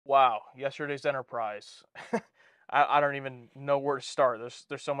Wow, yesterday's Enterprise. I don't even know where to start.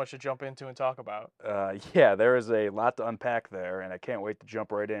 There's so much to jump into and talk about. Yeah, there is a lot to unpack there, and I can't wait to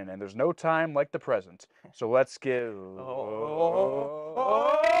jump right in. And there's no time like the present. So let's get. Whoa.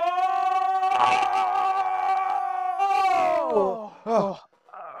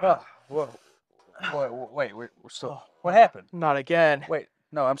 Wait, we're still. What happened? Not again. Wait,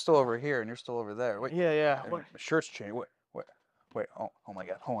 no, I'm still over here, and you're still over there. Wait, Yeah. my shirt's changed. Wait. Oh my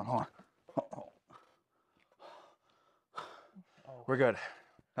God. Hold on. Oh. We're good.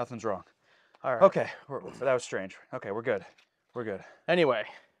 Nothing's wrong. All right. Okay, that was strange. Okay, we're good. Anyway,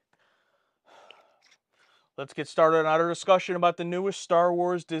 let's get started on our discussion about the newest Star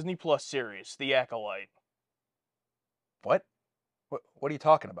Wars Disney Plus series, The Acolyte. What? What are you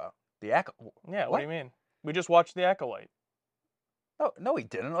talking about? The Acolyte? Yeah, what do you mean? We just watched The Acolyte. No, we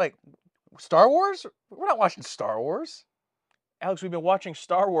didn't. Like, Star Wars? We're not watching Star Wars. Alex, we've been watching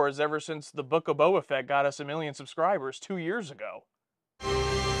Star Wars ever since the Book of Boba Fett got us 1 million subscribers 2 years ago.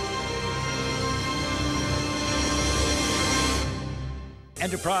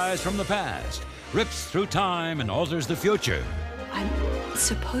 Enterprise from the past rips through time and alters the future. I'm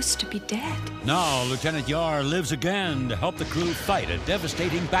supposed to be dead. Now, Lieutenant Yar lives again to help the crew fight a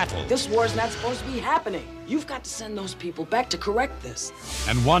devastating battle. This war's not supposed to be happening. You've got to send those people back to correct this.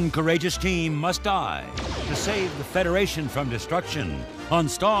 And one courageous team must die to save the Federation from destruction on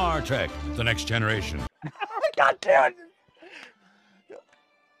Star Trek: The Next Generation. God damn it!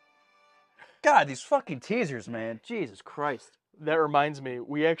 God, these fucking teasers, man. Jesus Christ. That reminds me,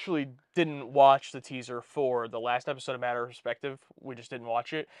 we actually didn't watch the teaser for the last episode of Matter of Perspective. We just didn't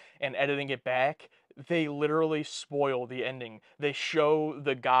watch it. And editing it back, they literally spoil the ending. They show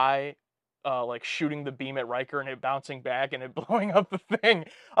the guy like shooting the beam at Riker and it bouncing back and it blowing up the thing.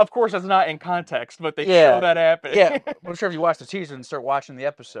 Of course, that's not in context, but they show that happening. Yeah, I'm sure if you watch the teaser and start watching the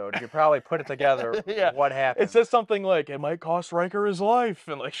episode, you probably put it together. Yeah. What happened? It says something like, it might cost Riker his life,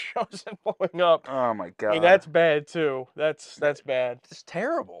 and like shows it blowing up. Oh my God. I mean, that's bad too. That's bad. It's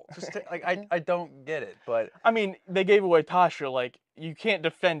terrible. Like I don't get it, but I mean, they gave away Tasha. Like, you can't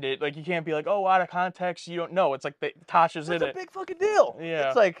defend it. Like, you can't be like, oh, out of context, you don't know. It's like Tasha's in it's it. a big fucking deal. Yeah.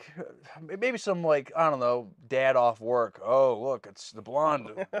 It's like maybe some like I don't know, dad off work. Oh look, it's the blonde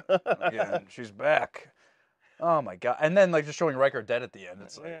again. She's back. Oh my God. And then like just showing Riker dead at the end.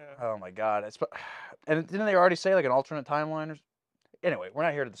 It's like, oh my God. And didn't they already say like an alternate timeline? Anyway, we're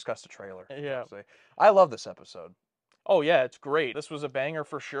not here to discuss the trailer. Yeah. I love this episode. Oh, yeah, it's great. This was a banger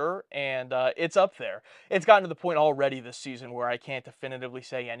for sure, and it's up there. It's gotten to the point already this season where I can't definitively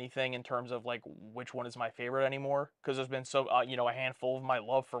say anything in terms of, like, which one is my favorite anymore, because there's been so, a handful of my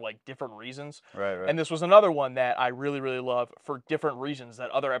love for, like, different reasons. Right. And this was another one that I really, really love for different reasons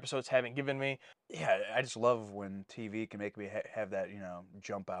that other episodes haven't given me. Yeah, I just love when TV can make me have that,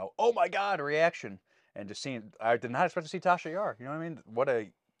 jump out, oh my God, reaction. And just seeing, I did not expect to see Tasha Yar. You know what I mean? What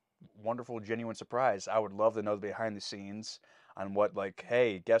a wonderful, genuine surprise. I would love to know the behind the scenes on what, like,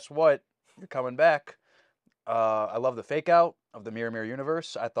 hey, guess what? You're coming back. I love the fake out of the Mirror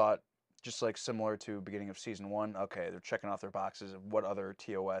universe. I thought, just like similar to beginning of season 1, okay, they're checking off their boxes of what other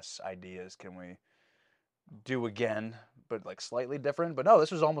TOS ideas can we do again, but like slightly different. But no,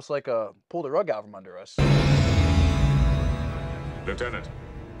 this was almost like a pull the rug out from under us. Lieutenant,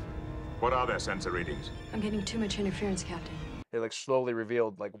 what are their sensor readings? I'm getting too much interference, Captain. They like slowly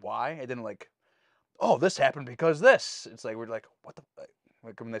revealed like why. It didn't like, oh, this happened because this. It's like we're like, what the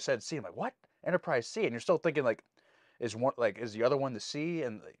like when they said C, I'm like, what? Enterprise C, and you're still thinking like, is the other one the C?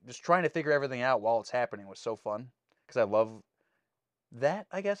 And like, just trying to figure everything out while it's happening was so fun because I love that.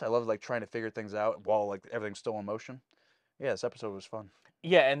 I guess I love like trying to figure things out while like everything's still in motion. Yeah, this episode was fun.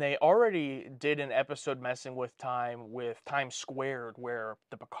 Yeah, and they already did an episode messing with time Squared, where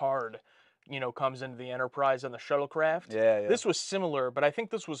the Picard, comes into the Enterprise on the shuttlecraft. Yeah. This was similar, but I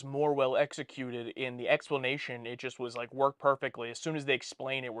think this was more well executed in the explanation. It just was like worked perfectly. As soon as they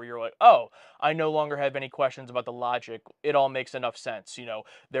explain it, where you're like, oh, I no longer have any questions about the logic. It all makes enough sense.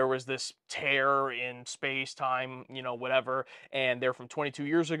 There was this tear in space, time, whatever, and they're from 22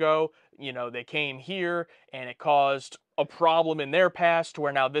 years ago. They came here and it caused a problem in their past to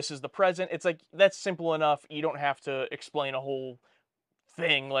where now this is the present. It's like, that's simple enough. You don't have to explain a whole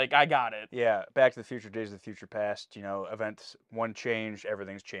thing. Like, I got it. Yeah, Back to the Future, Days of the Future Past, events, one change,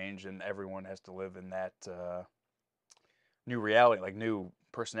 everything's changed, and everyone has to live in that new reality, like new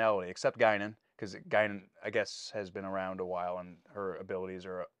personality, except Guinan, because Guinan, I guess, has been around a while, and her abilities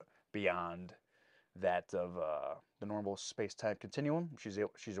are beyond that of the normal space-time continuum.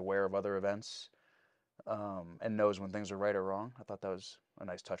 She's aware of other events, and knows when things are right or wrong. I thought that was a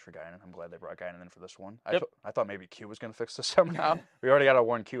nice touch for Guinan. I'm glad they brought Guinan in for this one. Yep. I thought maybe Q was going to fix this somehow. We already got a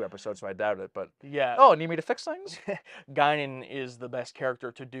 1Q episode, so I doubt it. But Yeah. oh, need me to fix things? Guinan is the best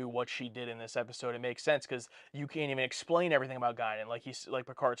character to do what she did in this episode. It makes sense because you can't even explain everything about Guinan, like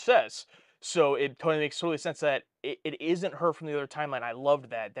Picard says. So it makes totally sense that it isn't her from the other timeline. I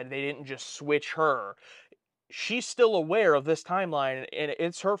loved that they didn't just switch her. She's still aware of this timeline, and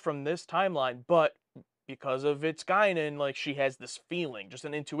it's her from this timeline, but because of its Guinan, like, she has this feeling, just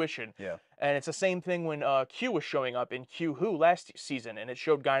an intuition. Yeah. And it's the same thing when Q was showing up in Q Who last season, and it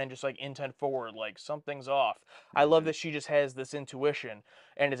showed Guinan just like intent forward, like something's off. I love that she just has this intuition,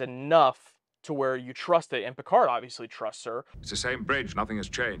 and is enough to where you trust it, and Picard obviously trusts her. It's the same bridge. Nothing has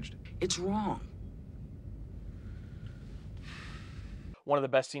changed. It's wrong. One of the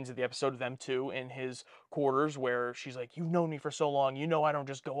best scenes of the episode, them two in his quarters, where she's like, "You've known me for so long, you know I don't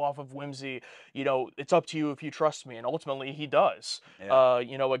just go off of whimsy, you know, it's up to you if you trust me." And ultimately he does. Yeah.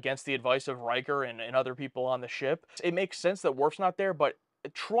 You know, against the advice of Riker and other people on the ship. It makes sense that Worf's not there, but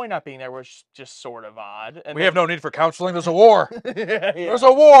Troy not being there was just sort of odd. And We have no need for counseling. There's a war. yeah. There's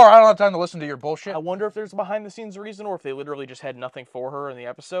a war. I don't have time to listen to your bullshit. I wonder if there's a behind-the-scenes reason, or if they literally just had nothing for her in the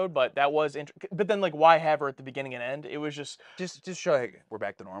episode. But that was but then, like, why have her at the beginning and end? It was just Just show like, we're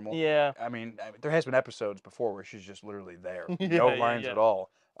back to normal. yeah. I mean, there has been episodes before where she's just literally there, Yeah, no yeah, lines yeah. at all.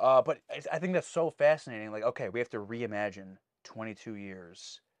 But I think that's so fascinating. Like, okay, we have to reimagine 22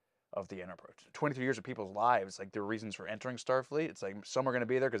 years of the Enterprise, 22 years of people's lives. Like, their reasons for entering Starfleet. It's like some are going to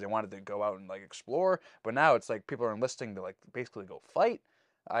be there because they wanted to go out and like explore, but now it's like people are enlisting to like basically go fight.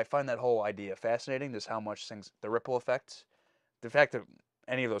 I find that whole idea fascinating. Just how much the ripple effect, the fact that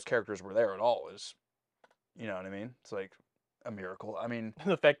any of those characters were there at all is, you know what I mean? It's like a miracle. I mean,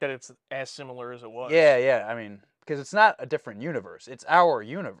 The fact that it's as similar as it was. yeah. I mean, because it's not a different universe; it's our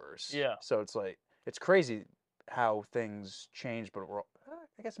universe. Yeah. So it's like it's crazy how things change, but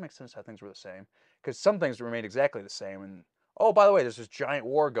I guess it makes sense how things were the same. Because some things remained exactly the same, and oh, by the way, there's this giant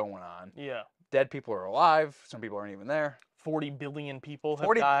war going on. Yeah. Dead people are alive. Some people aren't even there. 40 billion people have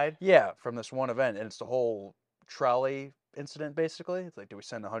 40 died. Yeah, from this one event, and it's the whole trolley incident. Basically, it's like, do we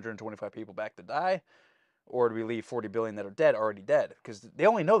send 125 people back to die, or do we leave 40 billion that are dead already dead? Because they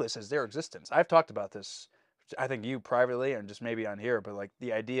only know this as their existence. I've talked about this, I think you privately, and just maybe on here, but like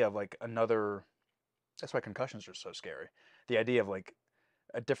the idea of like another. That's why concussions are so scary. The idea of like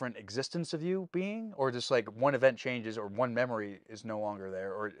a different existence of you being, or just like one event changes or one memory is no longer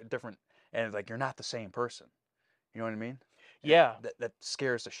there, or different, and like you're not the same person. You know what I mean? Yeah. That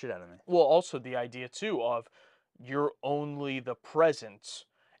scares the shit out of me. Well, also the idea too of you're only the present.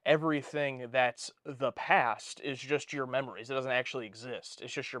 Everything that's the past is just your memories. It doesn't actually exist.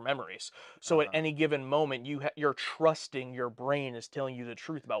 It's just your memories. So at any given moment, you're trusting your brain is telling you the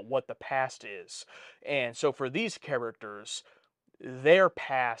truth about what the past is. And so for these characters, their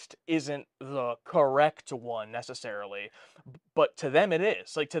past isn't the correct one necessarily, but to them it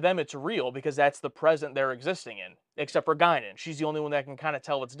is. Like, to them it's real because that's the present they're existing in, except for Guinan. She's the only one that can kind of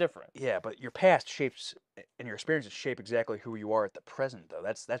tell what's different. Yeah, but your past shapes and your experiences shape exactly who you are at the present, though.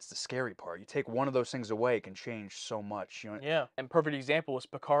 That's the scary part. You take one of those things away, it can change so much. You know? Yeah, and perfect example is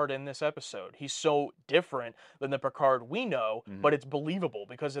Picard in this episode. He's so different than the Picard we know, but it's believable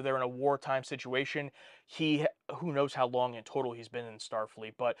because they're in a wartime situation. Who knows how long in total he's been in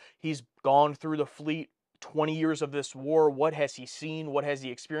Starfleet, but he's gone through the fleet 20 years of this war. What has he seen? What has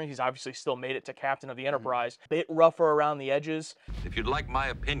he experienced? He's obviously still made it to captain of the Enterprise. Bit rougher around the edges. If you'd like my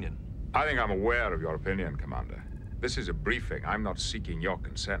opinion, I think I'm aware of your opinion, Commander. This is a briefing. I'm not seeking your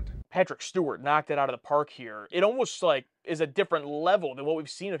consent. Patrick Stewart knocked it out of the park here. It almost like is a different level than what we've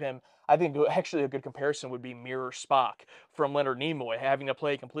seen of him. I think actually a good comparison would be Mirror Spock from Leonard Nimoy, having to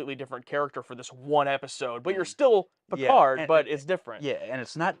play a completely different character for this one episode. But you're still Picard, but it's different. Yeah, and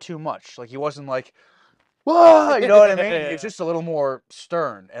it's not too much. Like, he wasn't like, whoa, you know what I mean? It's just a little more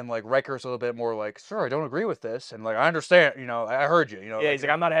stern, and like Riker's a little bit more like, sir, I don't agree with this, and like, I understand, you know, I heard you, you know. Yeah, he's like,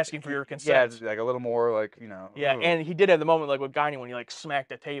 I'm not asking for your consent. Yeah, it's like a little more like, you know. Yeah, ugh. and he did have the moment like with Guinan when he like smacked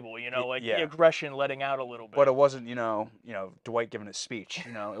the table, you know, like yeah. the aggression letting out a little bit. But it wasn't, you know, Dwight giving his speech,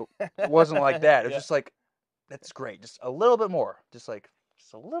 you know. It wasn't like that. It was just like, that's great. Just a little bit more. Just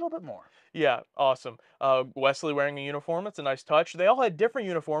a little bit more. Yeah, awesome. Wesley wearing a uniform, it's a nice touch. They all had different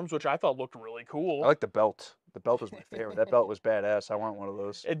uniforms, which I thought looked really cool. I like the belt. The belt was my favorite. That belt was badass. I want one of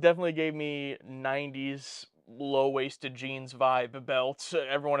those. It definitely gave me 90s low-waisted jeans vibe belt.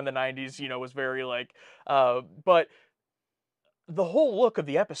 Everyone in the 90s, you know, was very like, but the whole look of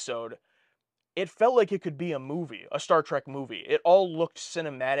the episode, it felt like it could be a movie, a Star Trek movie. It all looked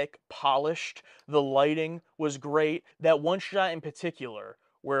cinematic, polished. The lighting was great. That one shot in particular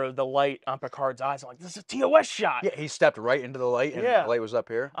where the light on Picard's eyes, I'm like, this is a TOS shot. Yeah, he stepped right into the light, and Yeah. the light was up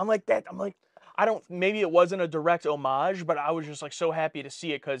here. I'm like, I don't, maybe it wasn't a direct homage, but I was just like so happy to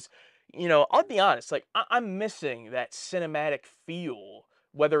see it because, you know, I'll be honest, like I'm missing that cinematic feel,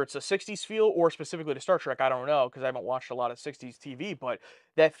 whether it's a 60s feel or specifically to Star Trek, I don't know, because I haven't watched a lot of 60s TV, but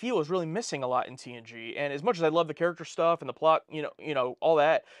that feel is really missing a lot in TNG. And as much as I love the character stuff and the plot, you know, all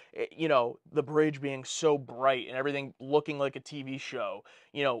that, you know, the bridge being so bright and everything looking like a TV show,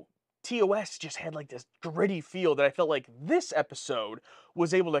 you know, TOS just had like this gritty feel that I felt like this episode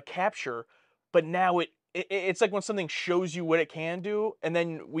was able to capture, but now it's like when something shows you what it can do, and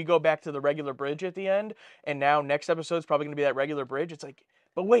then we go back to the regular bridge at the end, and now next episode's probably going to be that regular bridge. It's like,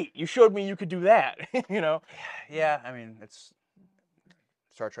 but wait, you showed me you could do that, you know? Yeah, I mean, it's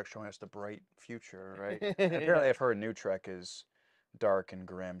Star Trek showing us the bright future, right? And apparently, I've heard New Trek is dark and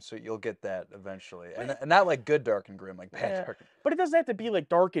grim, so you'll get that eventually, and not like good dark and grim, like bad Yeah. dark. But it doesn't have to be like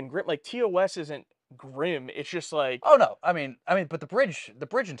dark and grim. Like TOS isn't grim. It's just like, Oh no, I mean, but the bridge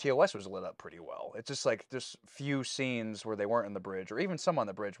in TOS was lit up pretty well. It's just like there's few scenes where they weren't in the bridge, or even some on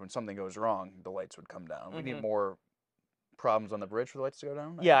the bridge when something goes wrong, the lights would come down. We need more problems on the bridge for the lights to go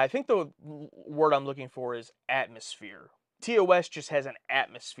down. yeah, I think the word I'm looking for is atmosphere. TOS just has an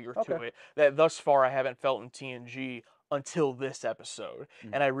atmosphere to Okay. it that thus far I haven't felt in TNG until this episode,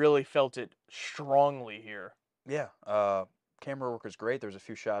 and I really felt it strongly here. Yeah, camera work is great. There's a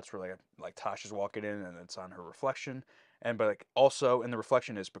few shots where like Tasha's walking in and it's on her reflection, but like also in the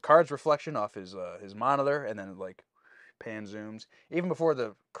reflection is Picard's reflection off his monitor, and then like pan zooms. Even before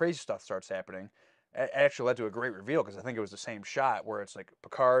the crazy stuff starts happening, it actually led to a great reveal because I think it was the same shot where it's like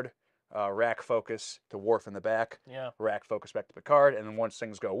Picard, rack focus to Worf in the back, Yeah. rack focus back to Picard, and then once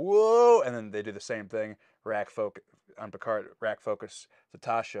things go whoa, and then they do the same thing, rack focus on Picard, rack focus to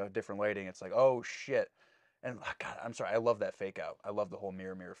Tasha, different lighting. It's like, oh shit. And God, I'm sorry, I love that fake out. I love the whole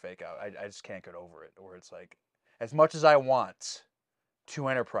mirror fake out. I just can't get over it. Where it's like, as much as I want two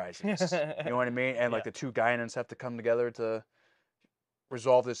Enterprises, you know what I mean? And like the two Guinans have to come together to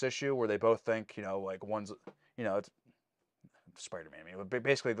resolve this issue where they both think, you know, like one's, you know, it's Spider-Man. I mean, but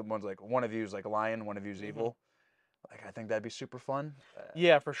basically the one's like, one of you's like a lion, one of you's evil. Like, I think that'd be super fun.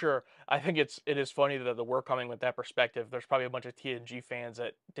 Yeah, for sure. I think it is funny that we're coming with that perspective. There's probably a bunch of TNG fans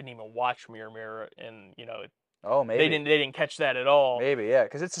that didn't even watch Mirror, and you know, Oh, maybe. they didn't catch that at all. Maybe, yeah,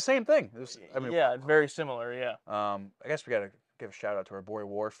 because it's the same thing. I mean, yeah, it's very similar. Yeah. I guess we gotta give a shout out to our boy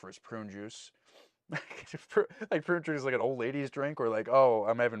Worf for his prune juice. Like prune juice is like an old lady's drink, or like, oh,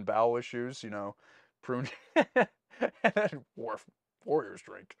 I'm having bowel issues, you know, prune. And then Worf, Warriors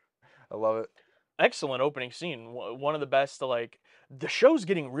drink. I love it. Excellent opening scene. One of the best. Like the show's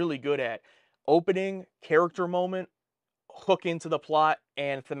getting really good at opening, character moment, hook into the plot,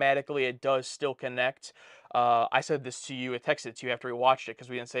 and thematically it does still connect. I said this to you, I texted it to you after we watched it because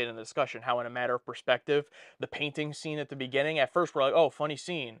we didn't say it in the discussion, how in a matter of perspective, the painting scene at the beginning, at first we're like, oh, funny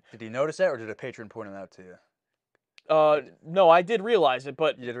scene. Did you notice that, or did a patron point it out to you? No, I did realize it,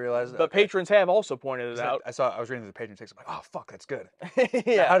 but You did realize it? but Okay. patrons have also pointed it 'Cause out. I was reading the patron text. I'm like, oh fuck, that's good.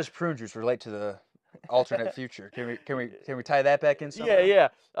 Yeah. How does prune juice relate to the alternate future? Can we tie that back in somehow? Yeah.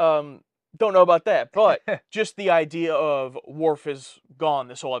 Don't know about that, but just the idea of Worf is gone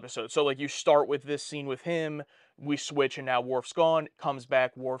this whole episode. So like you start with this scene with him, we switch, and now Worf's gone, comes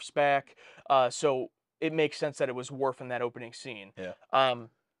back, Worf's back. So it makes sense that it was Worf in that opening scene. Yeah.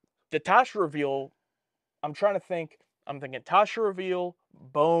 The Tasha reveal, I'm trying to think. I'm thinking Tasha reveal,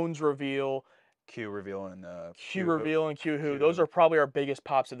 Bones reveal, Q reveal and Q reveal, and Q who. Q. Those are probably our biggest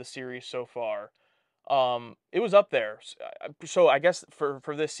pops of the series so far. It was up there. So I guess for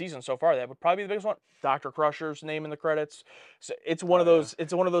this season so far, that would probably be the biggest one. Dr. Crusher's name in the credits. So it's one of those.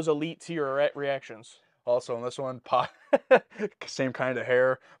 It's one of those elite tier reactions. Also in this one, same kind of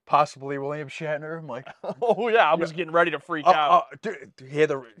hair, possibly William Shatner. I'm like, Oh yeah, I was getting ready to freak out. dude, he had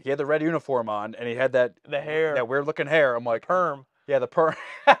the red uniform on, and he had that The hair, that weird looking hair. I'm like, perm. yeah, the perm.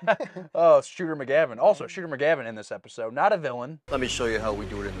 Oh, it's Shooter McGavin. Also, Shooter McGavin in this episode, not a villain. Let me show you how we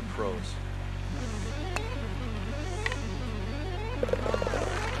do it in the pros.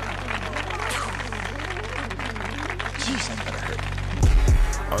 Jeez, that better hurt.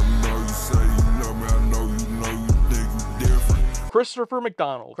 I know you say you know me, I know you think you different. Christopher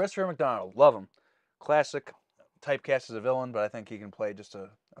McDonald. Christopher McDonald, love him. Classic, typecast as a villain, but I think he can play just a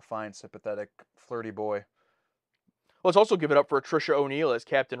fine, sympathetic, flirty boy. Let's also give it up for Trisha O'Neill as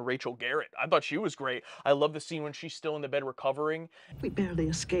Captain Rachel Garrett. I thought she was great. I love the scene when she's still in the bed recovering. We barely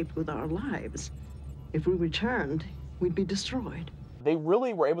escaped with our lives. If we returned, we'd be destroyed. They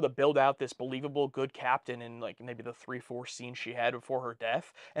really were able to build out this believable good captain in like maybe the 3-4 scenes she had before her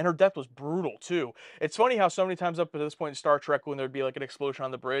death. And her death was brutal too. It's funny how so many times up to this point in Star Trek when there'd be like an explosion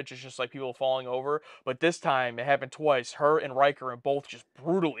on the bridge, it's just like people falling over. But this time it happened twice. Her and Riker and both just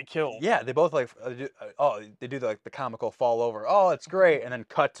brutally killed. Yeah, they both like they do like the comical fall over. Oh, it's great, and then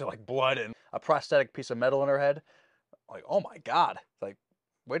cut to like blood and a prosthetic piece of metal in her head. Like, oh my god, like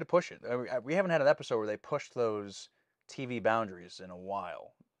way to push it. I mean, we haven't had an episode where they pushed those TV boundaries in a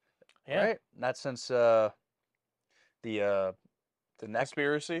while. Yeah. Right? Not since the next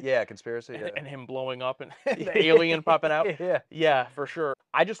Conspiracy. Yeah, conspiracy. Yeah. And him blowing up and the alien popping out. Yeah. Yeah, for sure.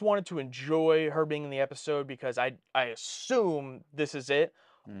 I just wanted to enjoy her being in the episode because I assume this is it.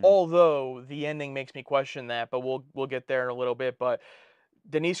 Although the ending makes me question that, but we'll get there in a little bit. But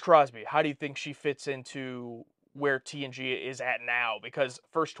Denise Crosby, how do you think she fits into where TNG is at now? Because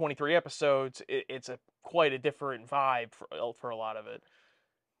first 23 episodes, it's quite a different vibe for a lot of it.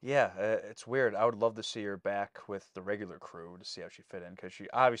 Yeah, it's weird. I would love to see her back with the regular crew to see how she fit in, because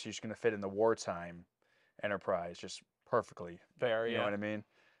she's going to fit in the wartime Enterprise just perfectly. Fair, You yeah. know what I mean?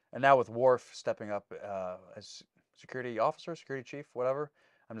 And now with Worf stepping up as security officer, security chief, whatever,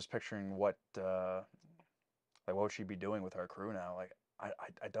 I'm just picturing what would she be doing with our crew now? Like,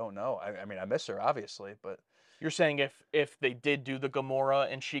 I don't know. I mean, I miss her obviously, but You're saying if they did do the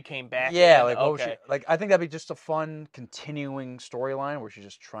Gamora and she came back? yeah, in, like what would okay. she, like I think that'd be just a fun continuing storyline where she's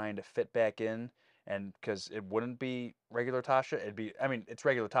just trying to fit back in, and because it wouldn't be regular Tasha, it'd be, I mean, it's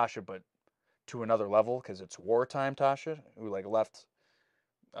regular Tasha, but to another level, because it's wartime Tasha who like left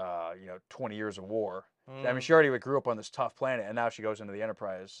 20 years of war. I mean, she already grew up on this tough planet, and now she goes into the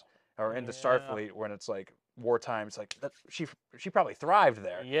Enterprise or into Starfleet when it's like wartime. It's like she probably thrived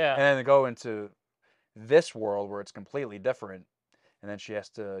there. Yeah. And then to go into this world where it's completely different, and then she has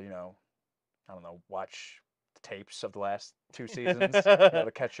to, I don't know, watch the tapes of the last 2 seasons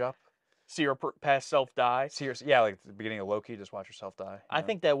to catch up. See her past self die. See her, yeah, like the beginning of Loki, just watch herself die. I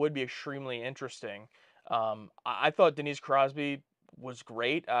think that would be extremely interesting. I thought Denise Crosby was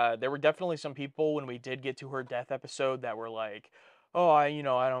great. There were definitely some people when we did get to her death episode that were like, "Oh, I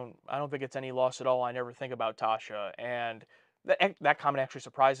don't think it's any loss at all. I never think about Tasha." And that comment actually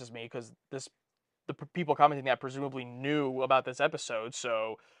surprises me because the people commenting that presumably knew about this episode,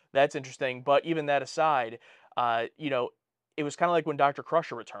 so that's interesting. But even that aside, it was kind of like when Dr.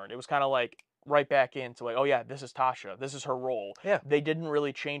 Crusher returned. It was kind of like right back into like, oh yeah, this is Tasha. This is her role. Yeah. They didn't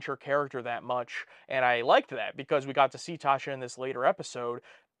really change her character that much, and I liked that because we got to see Tasha in this later episode.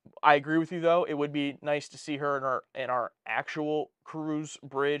 I agree with you though. It would be nice to see her in our actual cruise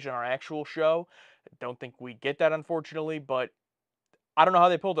bridge and our actual show. Don't think we get that, unfortunately, but I don't know how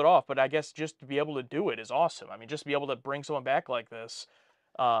they pulled it off, but I guess just to be able to do it is awesome. I mean, just to be able to bring someone back like this.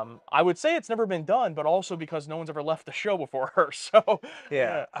 I would say it's never been done, but also because no one's ever left the show before her. So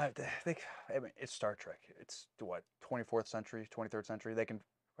yeah, I think, I mean, it's Star Trek. It's what, 24th century, 23rd century. They can,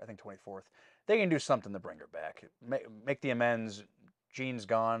 I think 24th. They can do something to bring her back. Make the amends. Gene's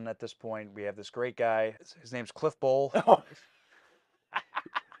gone at this point. We have this great guy. His name's Cliff Bowl.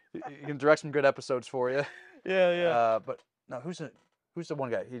 He can direct some good episodes for you. Yeah. But no, who's the one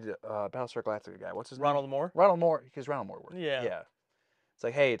guy? He's Battlestar Galactica guy. What's his name? Ronald Moore? Ronald Moore, because Ronald Moore worked. Yeah. Yeah. It's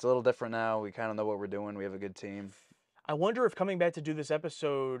like, hey, it's a little different now. We kind of know what we're doing. We have a good team. I wonder if coming back to do this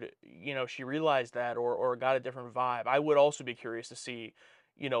episode, she realized that or got a different vibe. I would also be curious to see,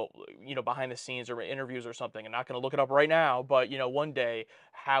 behind the scenes or interviews or something. I'm not going to look it up right now, but, one day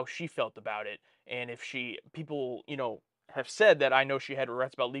how she felt about it. And if people, have said that I know she had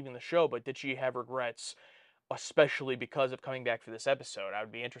regrets about leaving the show, but did she have regrets, especially because of coming back for this episode? I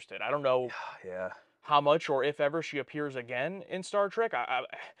would be interested. I don't know. Yeah. How much or if ever she appears again in Star Trek.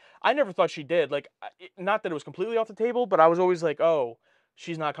 I never thought she did. Like, not that it was completely off the table, but I was always like, oh,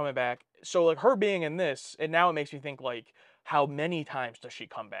 she's not coming back. So, like, her being in this, and now it makes me think, like, how many times does she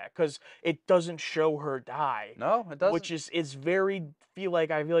come back? Because it doesn't show her die. No, it doesn't. Which is very, I feel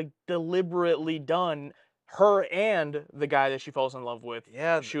like, deliberately done. Her and the guy that she falls in love with,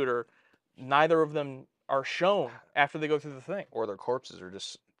 Shooter, neither of them are shown after they go through the thing. Or their corpses are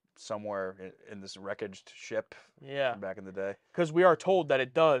just somewhere in this wreckaged ship from back in the day. Because we are told that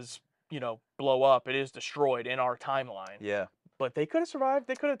it does, blow up. It is destroyed in our timeline. Yeah. But they could have survived.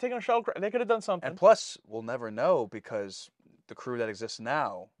 They could have taken a shell crash. They could have done something. And plus, we'll never know because the crew that exists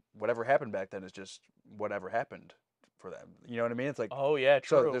now, whatever happened back then is just whatever happened for them. You know what I mean? It's like, oh yeah,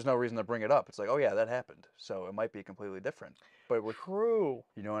 true. So there's no reason to bring it up. It's like, oh yeah, that happened. So it might be completely different. But true.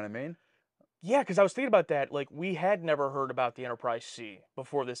 You know what I mean? Yeah, because I was thinking about that. Like, we had never heard about the Enterprise C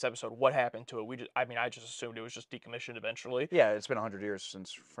before this episode. What happened to it? I just assumed it was just decommissioned eventually. Yeah, it's been 100 years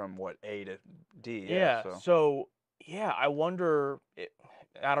from what, A to D. Yeah. So, Yeah, I wonder.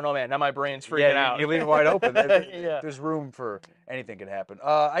 I don't know, man. Now my brain's freaking Yeah, out. you leave it wide open. Yeah. There's room for anything could happen.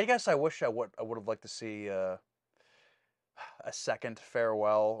 I guess I wish I would have liked to see a second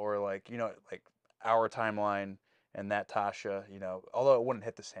farewell, or like like our timeline and that Tasha. Although it wouldn't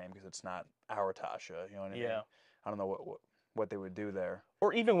hit the same because it's not our Tasha. You know what I mean? Yeah. I don't know what they would do there.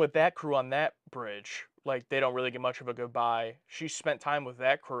 Or even with that crew on that bridge, like they don't really get much of a goodbye. She spent time with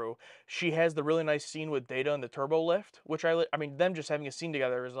that crew. She has the really nice scene with Data and the turbo lift, which I mean, them just having a scene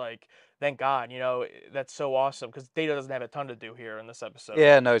together is like, thank God, that's so awesome because Data doesn't have a ton to do here in this episode.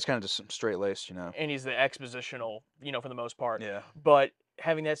 Yeah, no, he's kind of just straight laced, And he's the expositional, for the most part. Yeah. But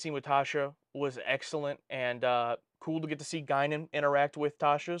having that scene with Tasha was excellent and cool to get to see Guinan interact with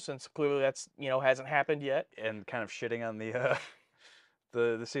Tasha since clearly that's hasn't happened yet. And kind of shitting on the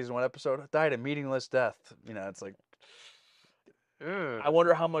the season 1 episode, died a meaningless death. It's like, ugh. I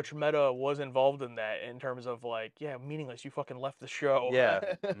wonder how much meta was involved in that in terms of like, yeah, meaningless. You fucking left the show. Yeah,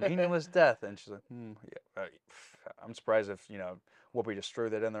 meaningless death. And she's like, yeah. I'm surprised if Whoopi just threw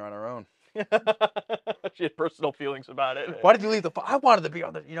that in there on her own. She had personal feelings about it. Why did you leave I wanted to be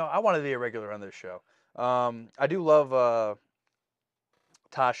on I wanted to be a regular on this show. I do love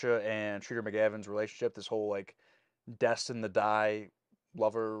Tasha and Shooter McGavin's relationship. This whole like destined to die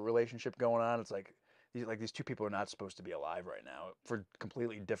lover relationship going on. It's like these two people are not supposed to be alive right now for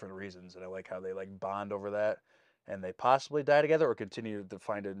completely different reasons, and I like how they like bond over that, and they possibly die together or continue to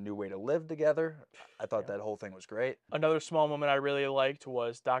find a new way to live together. I thought that whole thing was great. Another small moment I really liked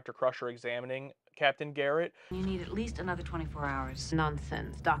was Dr. Crusher examining Captain Garrett. You need at least another 24 hours.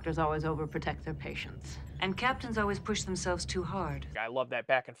 Nonsense. Doctors always overprotect their patients. And captains always push themselves too hard. I love that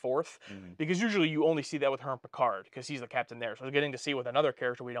back and forth because usually you only see that with her and Picard because he's the captain there. So getting to see with another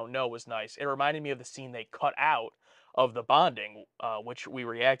character we don't know was nice. It reminded me of the scene they cut out of the bonding, which we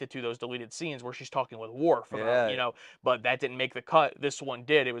reacted to, those deleted scenes where she's talking with Worf about, but that didn't make the cut. This one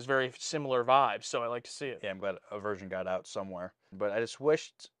did. It was very similar vibes, so I like to see it. Yeah, I'm glad a version got out somewhere. But I just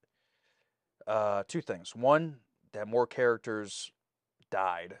wished two things. One, that more characters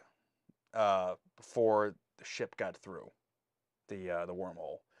died before the ship got through the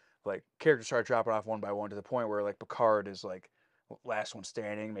wormhole. Like characters started dropping off one by one to the point where like Picard is like last one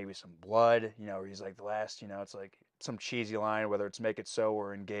standing, maybe some blood, or he's like the last, it's like some cheesy line, whether it's make it so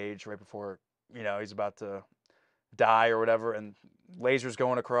or engage right before, he's about to die or whatever, and lasers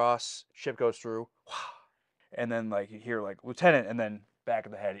going across, ship goes through, and then like you hear like Lieutenant, and then back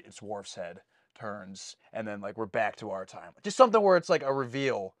of the head, it's Worf's head turns, and then like we're back to our time. Just something where it's like a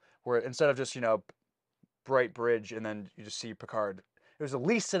reveal, where instead of just, bright bridge, and then you just see Picard. It was the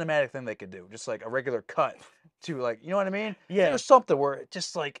least cinematic thing they could do, just like a regular cut to like, you know what I mean? Yeah. There's something where it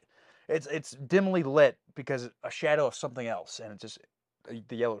just like, it's dimly lit because a shadow of something else, and it's just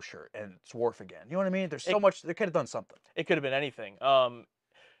the yellow shirt, and it's Worf again. You know what I mean? There's so much, they could have done something. It could have been anything.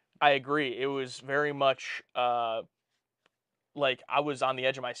 I agree. It was very much like I was on the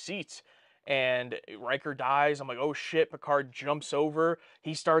edge of my seat. And Riker dies. I'm like, oh shit. Picard jumps over.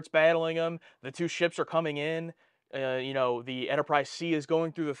 He starts battling him. The two ships are coming in. The Enterprise C is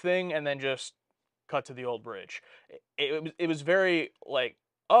going through the thing, and then just cut to the old bridge. It was very like,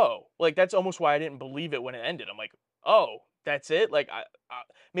 oh, like that's almost why I didn't believe it when it ended. I'm like, oh, that's it. Like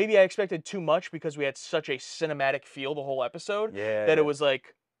maybe I expected too much because we had such a cinematic feel the whole episode. Yeah. That it was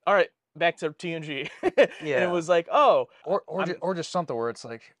like, all right, back to TNG. Yeah. And it was like, oh, or just something where it's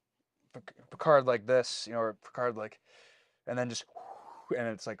like Picard like this, or Picard like, and then just, and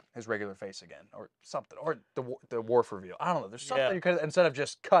it's like his regular face again, or something, or the Worf reveal. I don't know. There's something you could, instead of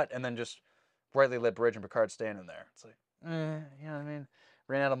just cut and then just brightly lit bridge and Picard standing there. It's like, you know what I mean?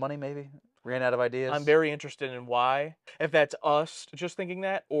 Ran out of money, maybe. Ran out of ideas. I'm very interested in why. If that's us just thinking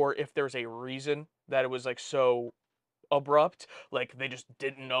that, or if there's a reason that it was like so abrupt, like they just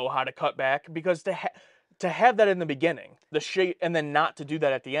didn't know how to cut back. Because to have that in the beginning, the shape, and then not to do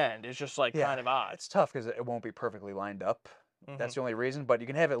that at the end is just like kind of odd. It's tough because it won't be perfectly lined up. That's the only reason. But you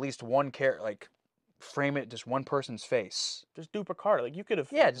can have at least one character, like frame it just one person's face. Just do Picard. Like you could have.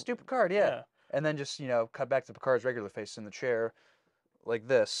 Yeah, just do Picard. Yeah. And then just cut back to Picard's regular face in the chair, like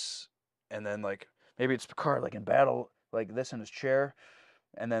this, and then like maybe it's Picard like in battle like this in his chair,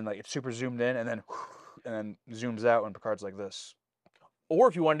 and then like it's super zoomed in, and then zooms out when Picard's like this. Or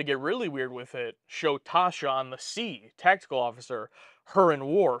if you wanted to get really weird with it, show Tasha on the C, tactical officer, her and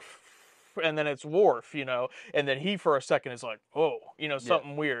Worf, and then it's Worf, and then he for a second is like, oh,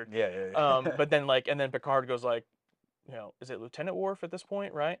 something weird. Yeah. But then and then Picard goes like, is it Lieutenant Worf at this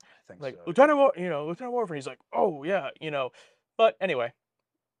point, right? I think like so. Lieutenant Worf, and he's like, oh yeah, But anyway,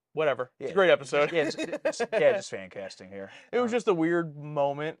 whatever. It's a great episode. Just fan casting here. It was just a weird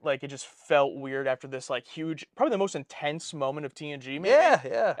moment. Like, it just felt weird after this, like, huge, probably the most intense moment of TNG, maybe.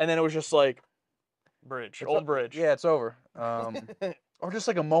 Yeah. And then it was just like, bridge, old bridge. Yeah, it's over. Or just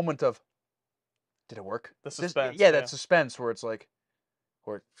like a moment of, did it work? The suspense. That suspense where it's like,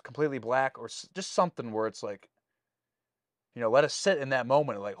 or it's completely black, or just something where it's like, let us sit in that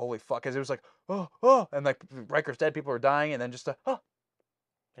moment, like, holy fuck, because it was like, oh, and like Riker's dead, people are dying, and then just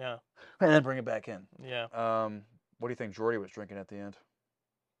yeah, and then bring it back in. Yeah. What do you think Geordi was drinking at the end?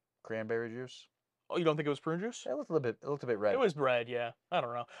 Cranberry juice? Oh, you don't think it was prune juice? It looked a bit red. It was red, yeah. I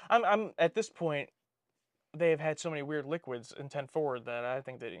don't know. I'm at this point, they have had so many weird liquids in 10 forward that I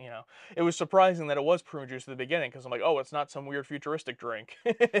think that, it was surprising that it was prune juice at the beginning, because I'm like, oh, it's not some weird futuristic drink.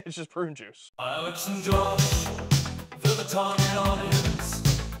 It's just prune juice. Alex and Josh, feel the target audience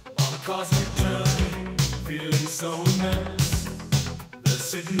on a cosmic journey, feeling so immense. They're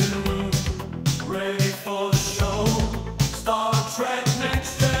sitting in a room, ready for the show. Star Trek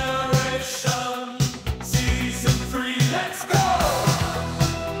Next Generation, Season 3, let's go!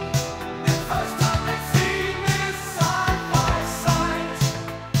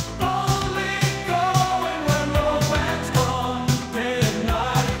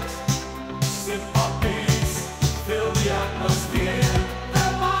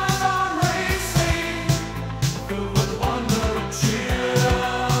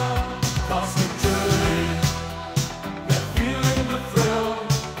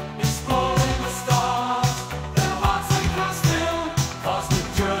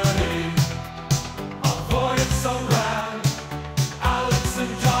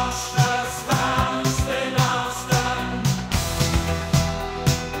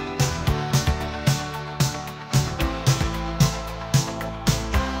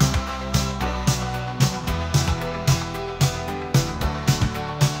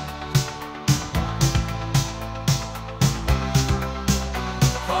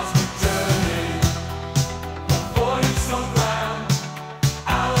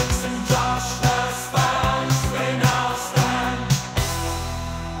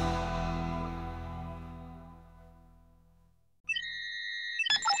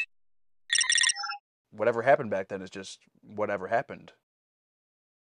 Whatever happened back then is just whatever happened.